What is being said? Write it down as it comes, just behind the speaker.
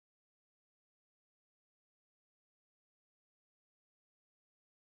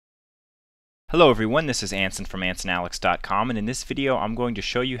Hello everyone, this is Anson from AnsonAlex.com, and in this video I'm going to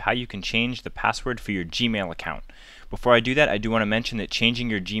show you how you can change the password for your Gmail account. Before I do that, I do want to mention that changing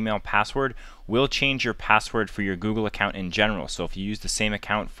your Gmail password will change your password for your Google account in general. So if you use the same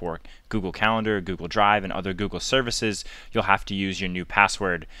account for Google Calendar, Google Drive, and other Google services, you'll have to use your new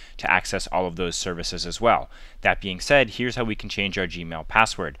password to access all of those services as well. That being said, here's how we can change our Gmail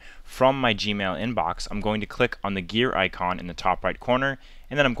password. From my Gmail inbox, I'm going to click on the gear icon in the top right corner,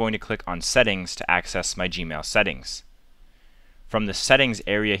 and then I'm going to click on Settings to access my Gmail settings. From the Settings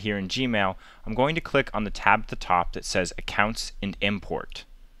area here in Gmail, I'm going to click on the tab at the top that says Accounts and Import.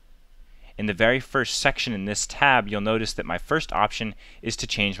 In the very first section in this tab, you'll notice that my first option is to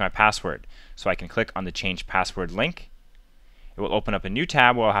change my password. So I can click on the Change Password link. It will open up a new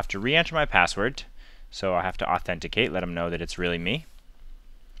tab where I'll have to re-enter my password. So I'll have to authenticate, let them know that it's really me.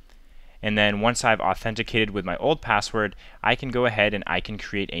 And then once I've authenticated with my old password, I can go ahead and I can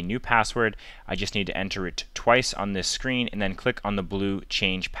create a new password. I just need to enter it twice on this screen and then click on the blue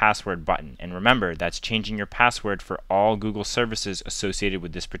Change Password button. And remember, that's changing your password for all Google services associated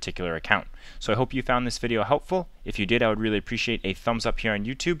with this particular account. So I hope you found this video helpful. If you did, I would really appreciate a thumbs up here on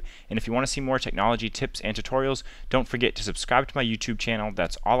YouTube. And if you want to see more technology tips and tutorials, don't forget to subscribe to my YouTube channel.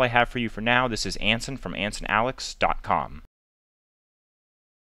 That's all I have for you for now. This is Anson from AnsonAlex.com.